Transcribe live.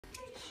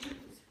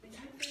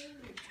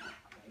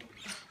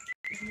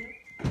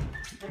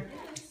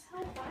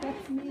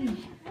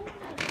me.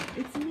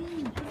 It's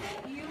me.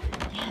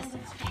 Yes,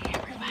 it's me,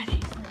 everybody.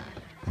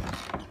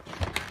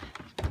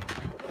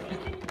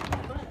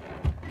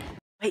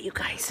 Wait, you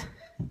guys.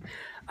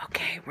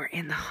 Okay, we're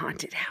in the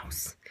haunted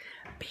house.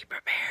 Be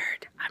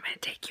prepared. I'm gonna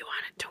take you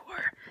on a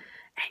tour.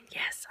 And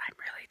yes, I'm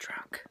really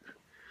drunk.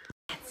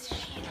 It's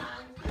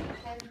Sheila.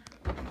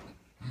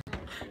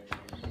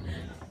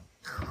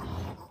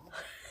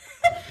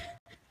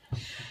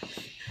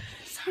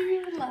 Sorry,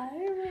 you're live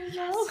right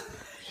now.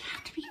 You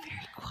have to be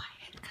very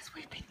quiet because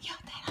we've been yelled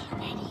at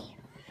already.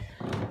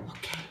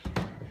 Okay,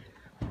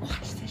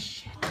 watch this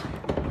shit.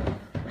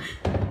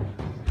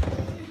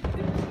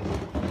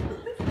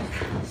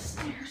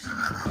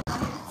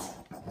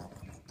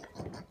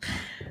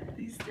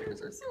 These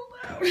stairs are so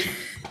loud.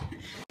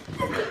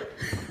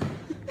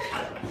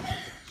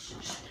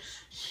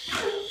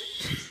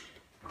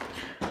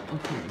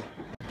 Okay.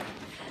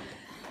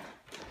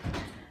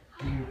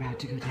 We're about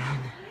to go down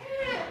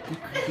the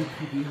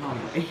creepy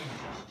hallway.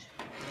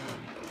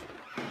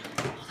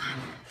 Hold on.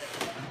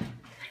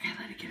 I gotta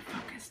let it get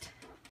focused.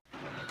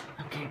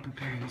 Okay,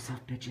 prepare yourself,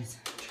 bitches.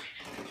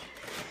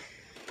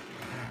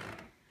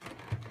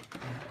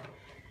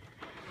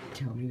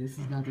 Tell me this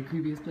is not the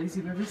creepiest place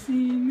you've ever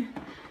seen.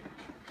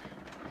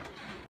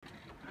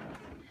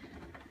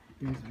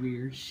 There's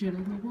weird shit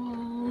on the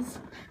walls.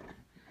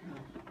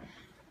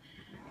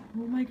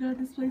 Oh my god,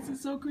 this place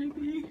is so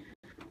creepy.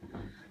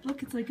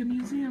 Look, it's like a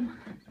museum.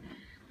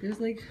 There's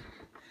like...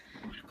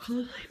 Let's go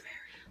to the library.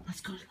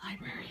 Let's go to the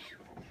library.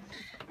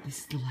 This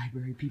is the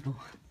library, people.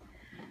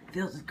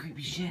 Filled with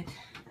creepy shit.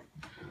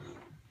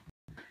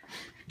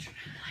 Turn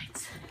on the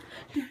lights.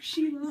 There's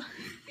Sheila.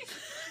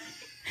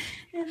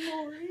 And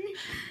Lori.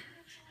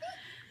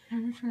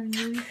 And we're trying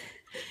really...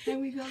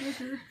 And we got with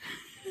her.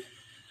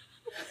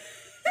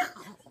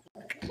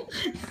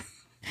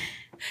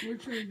 We're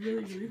trying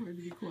really hard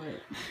to be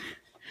quiet.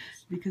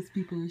 Because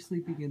people are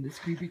sleeping in this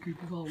creepy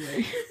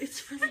hallway.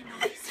 It's really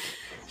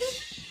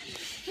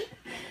noisy.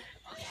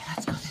 Okay,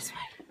 let's go this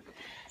way.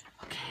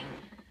 Okay.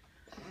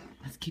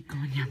 Let's keep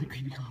going down the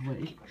creepy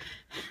hallway.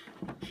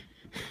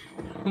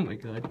 Oh my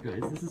god,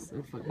 guys, this is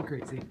so fucking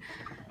crazy.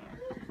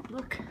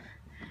 Look.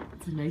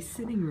 It's a nice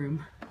sitting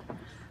room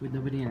with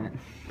nobody in it.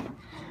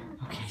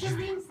 Okay,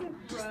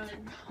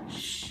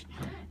 shh.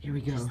 Here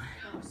we go.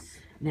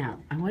 Now,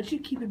 I want you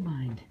to keep in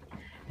mind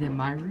that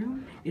my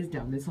room is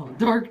down this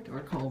dark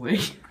hallway.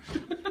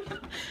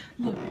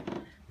 Look,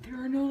 there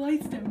are no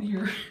lights down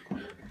here.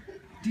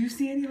 Do you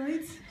see any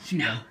lights?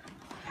 Sheila.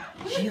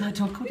 No. Sheila,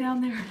 don't go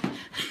down there.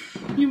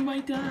 You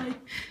might die.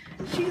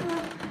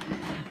 Sheila.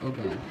 Oh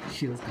god,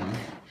 Sheila's gone.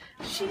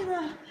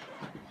 Sheila.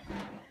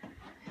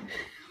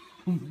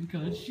 Oh my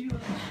god, Sheila.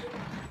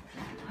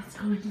 Let's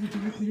go into the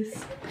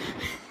darkness.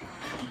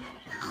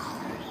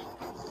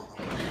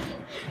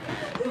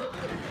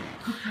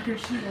 Oh god,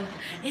 there's Sheila.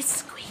 It's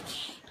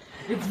squeaky.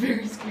 It's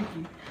very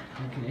squeaky.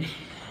 Okay.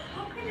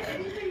 How can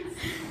anything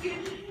squeak in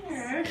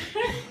here?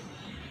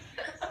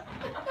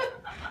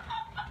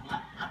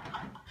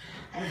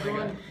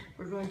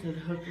 We're going to the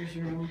hooker's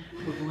room.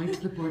 We're going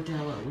to the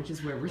bordello, which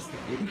is where we're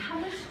staying. How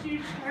much do you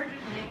charge me?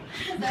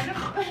 Because I don't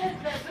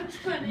have that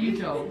much money. You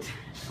don't.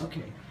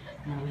 Okay.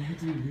 Now we have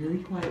to be really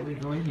quiet when we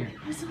go in here.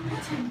 It's only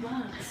 $10.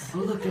 Oh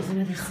look, there's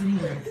another sitting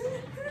room.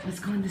 Let's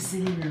go in the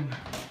sitting room.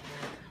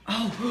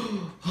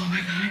 Oh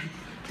my god.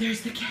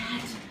 There's the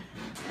cat.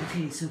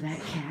 Okay, so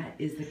that cat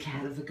is the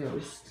cat of the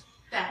ghost.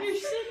 You're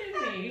shitting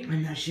me.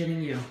 I'm not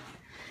shitting you.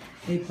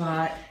 They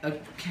bought a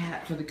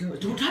cat for the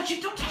ghost. Don't touch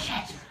it! Don't touch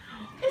it!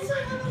 It's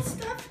a little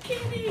stuffed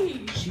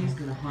kitty. She's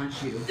gonna haunt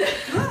you.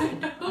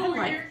 I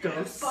like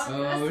ghosts.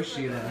 Oh,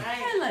 Sheila.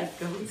 I like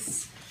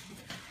ghosts.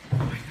 Oh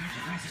my god,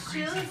 you guys are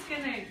crazy. Sheila's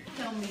gonna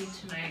kill me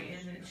tonight,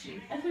 isn't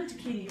she? I put the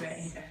kitty right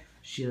here.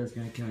 Sheila's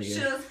gonna kill you.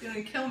 Sheila's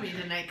gonna kill me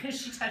tonight because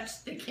she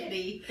touched the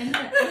kitty. And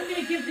I'm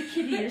gonna give the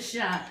kitty a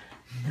shot.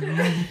 No.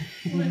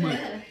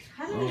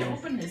 How do we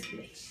open this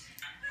bitch?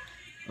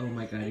 Oh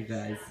my god, you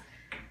guys.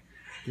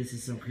 This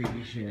is some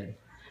creepy shit.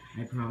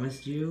 I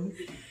promised you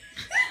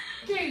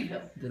There you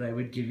go. that I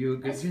would give you a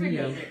good That's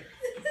video. for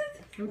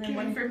David. And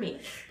one for me.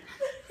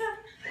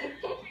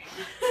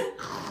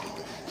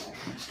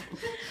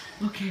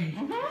 Okay.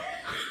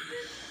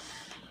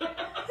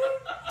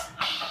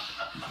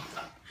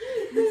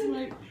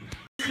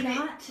 It's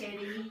not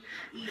kitty.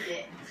 Eat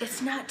it.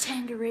 It's not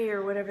Tangeray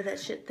or whatever that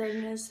shit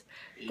thing is.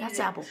 That's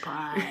apple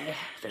pie.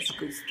 That's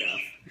good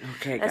stuff.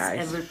 Okay,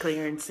 That's guys.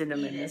 Everclear and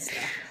cinnamon and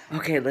stuff.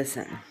 Okay,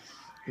 listen.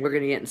 We're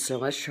gonna get in so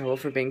much trouble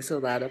for being so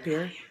loud up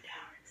here.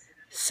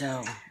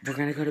 So, we're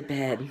gonna go to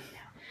bed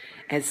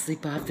and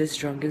sleep off this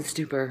drunken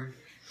stupor.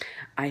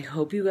 I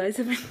hope you guys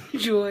have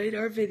enjoyed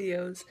our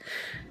videos.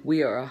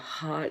 We are a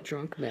hot,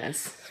 drunk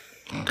mess.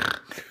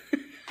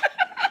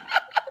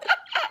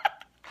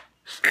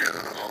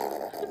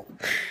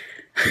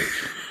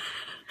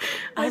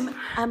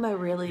 I'm a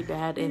really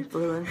bad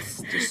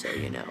influence, just so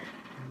you know.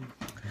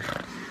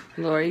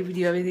 Lori, do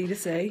you have anything to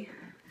say?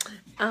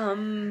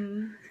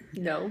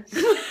 No.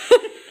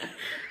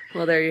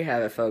 Well, there you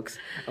have it, folks.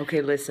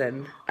 Okay,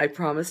 listen. I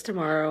promise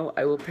tomorrow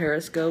I will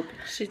Periscope.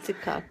 She's a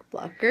cock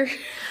blocker.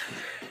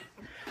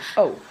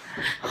 Oh,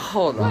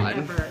 hold on.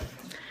 Whatever.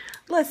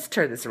 Let's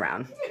turn this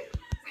around.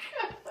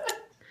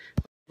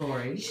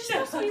 Lori. She's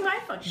supposed to be my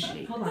fucking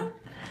sheep. Hold on.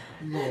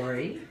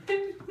 Lori.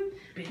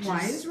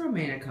 Why is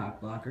Romaine a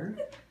cock blocker?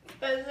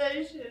 Because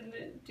I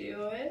shouldn't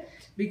do it.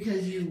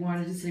 Because you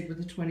wanted to sleep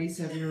with a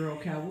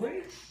 27-year-old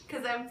cowboy?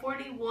 Because I'm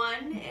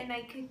 41 and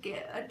I could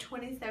get a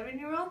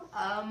 27-year-old?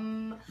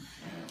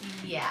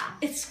 Yeah.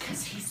 It's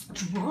because he's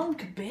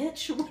drunk,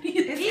 bitch. What do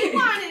you think? He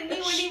wanted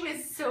me when he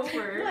was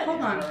sober.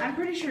 Hold on. I'm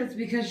pretty sure it's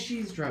because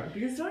she's drunk.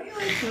 Because don't you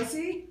like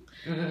pussy?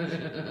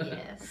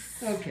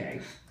 Yes.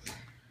 Okay.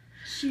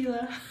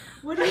 Sheila,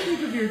 what do you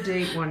think of your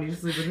date wanting to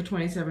sleep with a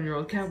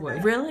 27-year-old cowboy?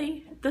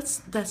 Really?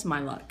 That's my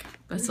luck.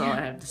 That's all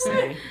I have to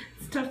say.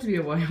 It's tough to be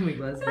a Wyoming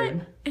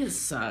lesbian. It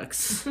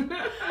sucks.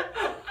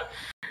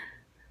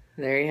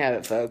 There you have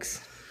it,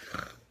 folks.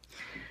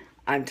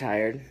 I'm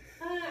tired.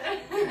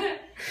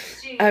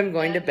 I'm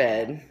going to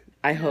bed.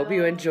 I hope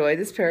you enjoy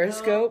this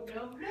Periscope.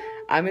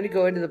 I'm going to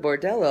go into the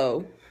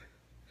bordello.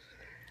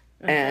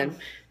 And,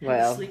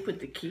 well, Sleep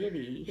with the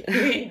kitty.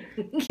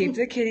 keep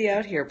the kitty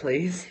out here,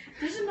 please.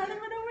 There's another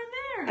one over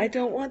there. I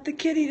don't want the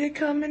kitty to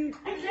come and...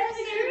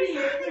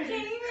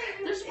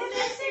 There's one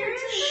right there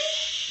too.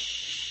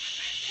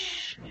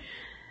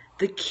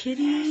 The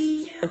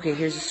kitty... Okay,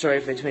 here's a story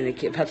between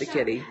about the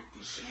kitty.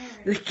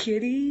 The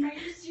kitty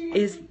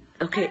is...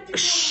 Okay,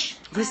 shh,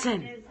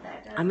 listen.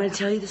 I'm going to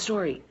tell you the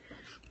story.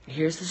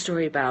 Here's the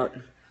story about...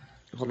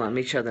 Hold on, let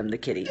me show them the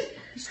kitty.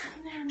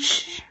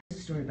 Shh. The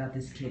story about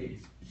this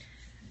kitty.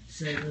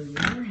 So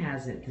the rumor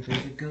has it that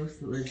there's a ghost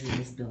that lives in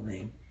this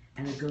building,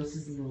 and the ghost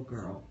is a little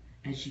girl,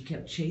 and she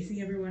kept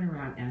chasing everyone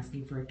around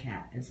asking for a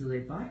cat, and so they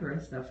bought her a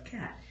stuffed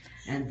cat,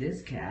 and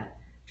this cat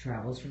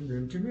travels from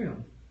room to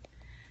room.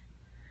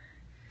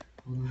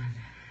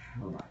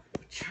 Hold on,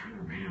 turn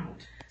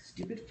around.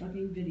 Stupid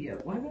fucking video.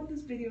 Why won't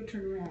this video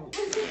turn around?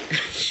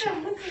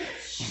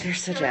 They're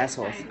such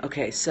assholes.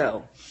 Okay,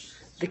 so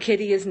the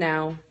kitty is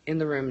now in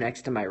the room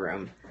next to my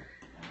room.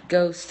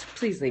 Ghost,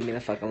 please leave me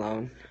the fuck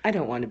alone. I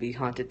don't want to be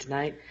haunted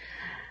tonight.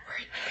 We're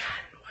in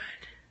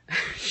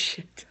Cottonwood.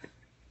 Shit.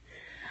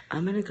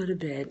 I'm gonna go to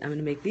bed. I'm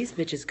gonna make these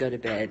bitches go to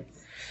bed.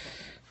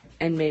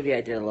 And maybe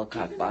I did a little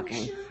cock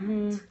blocking.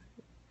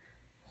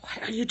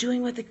 What are you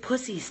doing with the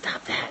pussy?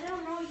 Stop that.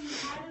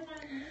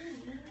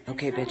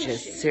 Okay, bitches.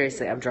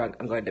 Seriously, I'm drunk.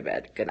 I'm going to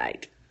bed. Good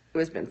night. It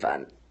has been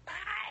fun.